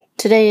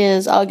Today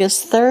is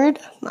August 3rd.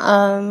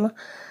 I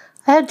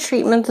had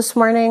treatment this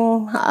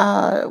morning,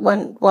 it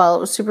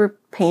was super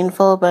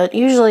painful, but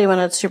usually when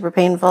it's super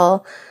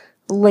painful,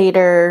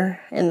 later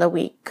in the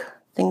week,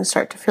 things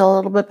start to feel a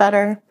little bit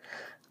better.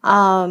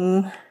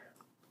 What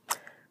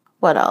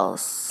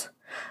else?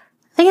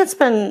 I think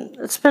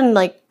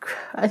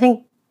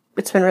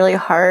it's been really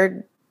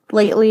hard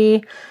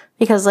lately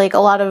because like a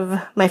lot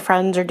of my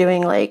friends are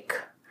doing like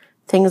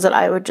things that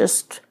I would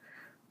just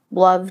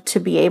love to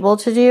be able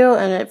to do,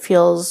 and it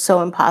feels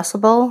so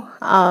impossible.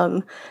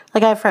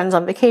 Like I have friends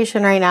on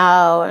vacation right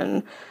now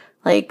and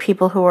like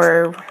people who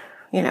are,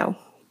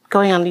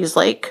 going on these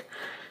like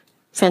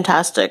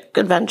fantastic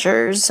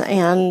adventures,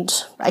 and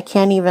I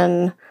can't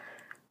even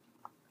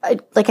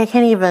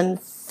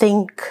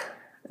think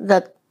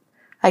that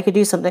I could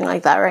do something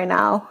like that right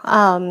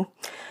now.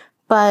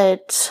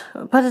 But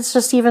it's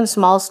just even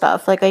small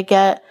stuff. Like I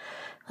get,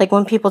 like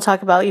when people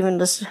talk about even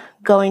just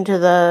going to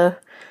the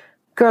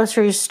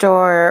grocery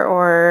store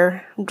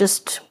or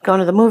just going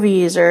to the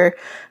movies or,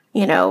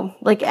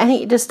 like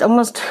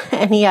almost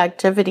any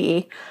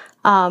activity.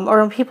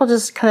 Or when people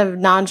just kind of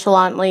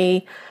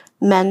nonchalantly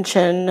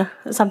mention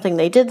something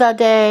they did that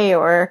day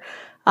or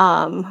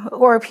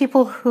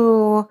people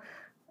who,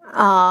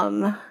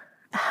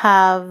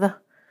 have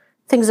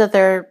things that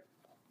they're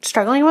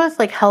struggling with,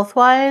 like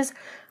health-wise.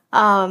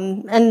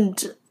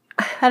 And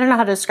I don't know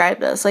how to describe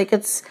this. Like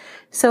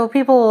so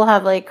people will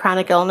have like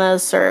chronic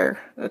illness or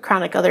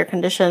chronic other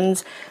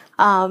conditions,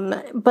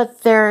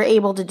 but they're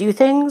able to do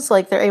things,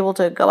 like they're able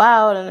to go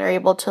out and they're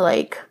able to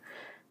like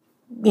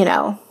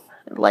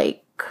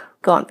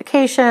go on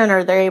vacation,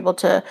 or they're able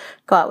to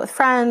go out with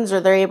friends, or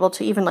they're able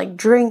to even like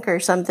drink or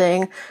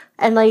something.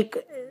 And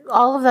like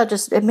all of that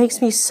just, it makes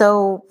me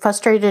so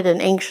frustrated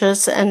and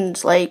anxious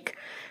and like,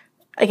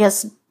 I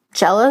guess,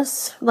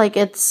 jealous. Like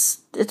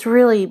it's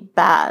really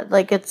bad.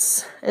 Like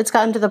it's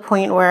gotten to the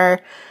point where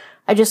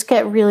I just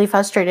get really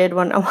frustrated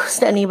when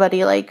almost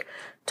anybody like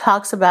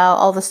talks about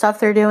all the stuff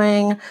they're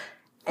doing,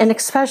 and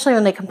especially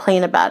when they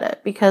complain about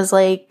it, because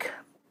like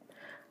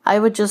I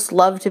would just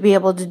love to be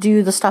able to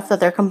do the stuff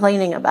that they're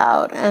complaining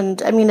about. And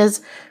I mean,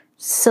 as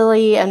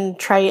silly and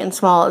trite and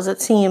small as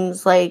it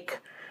seems, like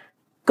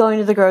going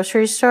to the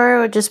grocery store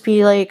would just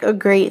be like a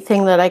great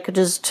thing that I could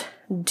just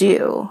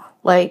do.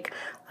 Like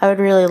I would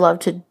really love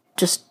to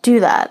just do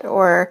that,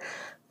 or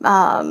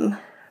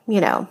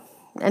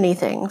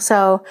anything.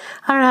 So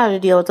I don't know how to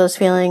deal with those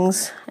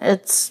feelings.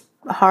 It's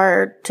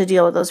hard to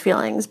deal with those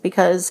feelings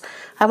because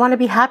I want to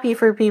be happy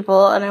for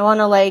people, and I want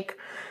to like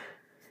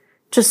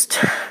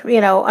just,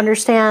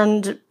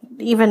 understand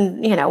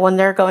even, when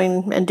they're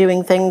going and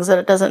doing things, that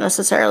it doesn't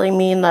necessarily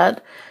mean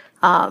that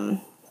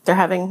they're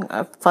having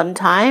a fun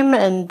time,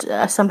 and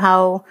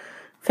somehow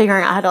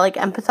figuring out how to like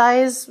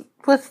empathize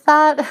with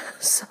that.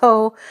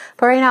 So,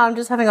 but right now I'm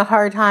just having a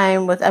hard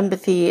time with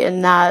empathy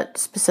in that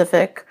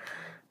specific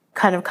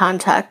kind of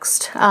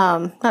context.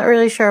 Not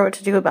really sure what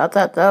to do about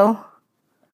that though.